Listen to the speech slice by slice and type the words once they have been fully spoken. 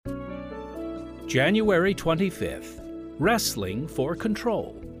January 25th, Wrestling for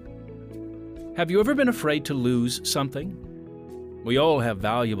Control. Have you ever been afraid to lose something? We all have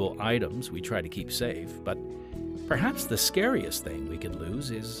valuable items we try to keep safe, but perhaps the scariest thing we could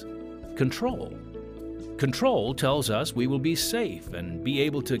lose is control. Control tells us we will be safe and be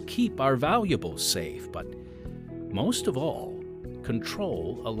able to keep our valuables safe, but most of all,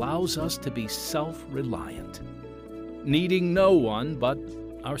 control allows us to be self-reliant, needing no one but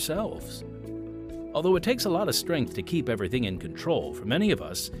ourselves. Although it takes a lot of strength to keep everything in control, for many of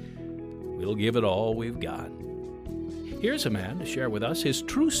us, we'll give it all we've got. Here's a man to share with us his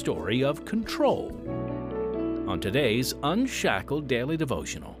true story of control on today's Unshackled Daily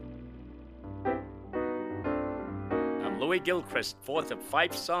Devotional. I'm Lewie Gilchrist, fourth of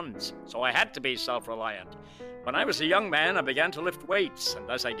 5 sons, so I had to be self-reliant. When I was a young man, I began to lift weights,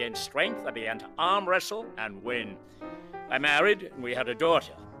 and as I gained strength, I began to arm wrestle and win. I married, and we had a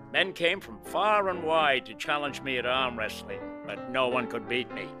daughter. Men came from far and wide to challenge me at arm wrestling, but no one could beat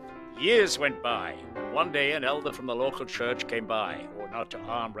me. Years went by, and one day an elder from the local church came by, not to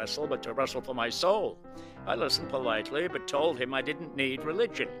arm wrestle, but to wrestle for my soul. I listened politely, but told him I didn't need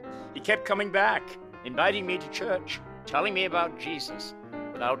religion. He kept coming back, inviting me to church, telling me about Jesus.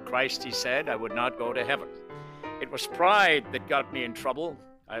 Without Christ, he said, I would not go to heaven. It was pride that got me in trouble.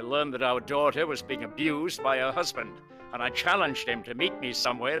 I learned that our daughter was being abused by her husband, and I challenged him to meet me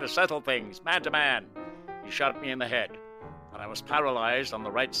somewhere to settle things, man to man. He shot me in the head, and I was paralyzed on the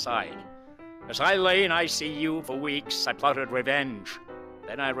right side. As I lay in ICU for weeks, I plotted revenge.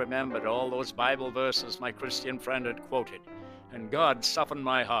 Then I remembered all those Bible verses my Christian friend had quoted, and God softened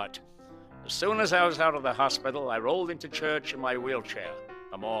my heart. As soon as I was out of the hospital, I rolled into church in my wheelchair,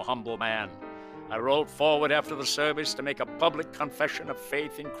 a more humble man. I rolled forward after the service to make a public confession of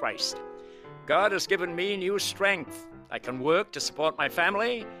faith in Christ. God has given me new strength. I can work to support my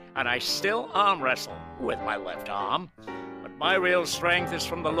family, and I still arm wrestle with my left arm. But my real strength is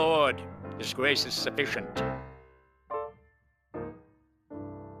from the Lord. His grace is sufficient.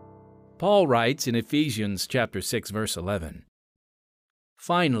 Paul writes in Ephesians chapter 6, verse 11,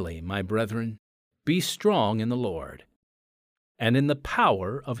 Finally, my brethren, be strong in the Lord, and in the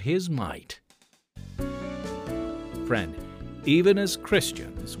power of His might. Friend, even as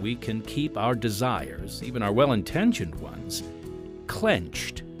Christians, we can keep our desires, even our well-intentioned ones,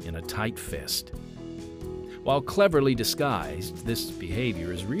 clenched in a tight fist. While cleverly disguised, this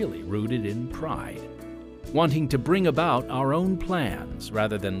behavior is really rooted in pride, wanting to bring about our own plans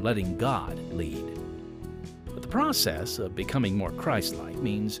rather than letting God lead. But the process of becoming more Christ-like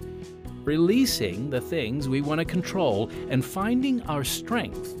means releasing the things we want to control and finding our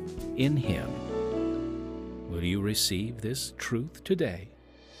strength in Him. Will you receive this truth today?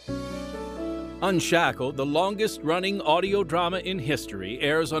 Unshackled, the longest-running audio drama in history,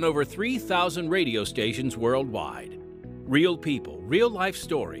 airs on over 3,000 radio stations worldwide. Real people, real-life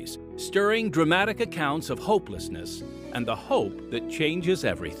stories, stirring dramatic accounts of hopelessness and the hope that changes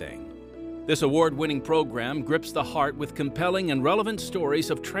everything. This award-winning program grips the heart with compelling and relevant stories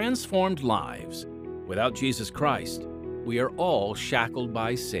of transformed lives. Without Jesus Christ, we are all shackled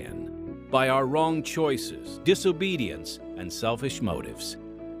by sin, by our wrong choices, disobedience, and selfish motives.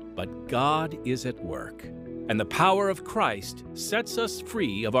 But God is at work, and the power of Christ sets us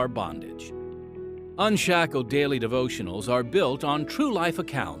free of our bondage. Unshackled daily devotionals are built on true life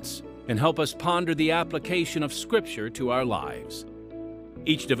accounts and help us ponder the application of Scripture to our lives.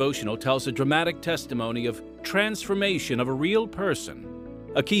 Each devotional tells a dramatic testimony of transformation of a real person.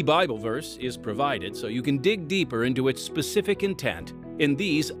 A key Bible verse is provided so you can dig deeper into its specific intent in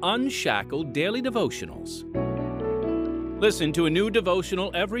these Unshackled daily devotionals. Listen to a new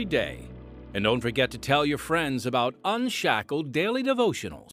devotional every day, and don't forget to tell your friends about Unshackled daily devotionals.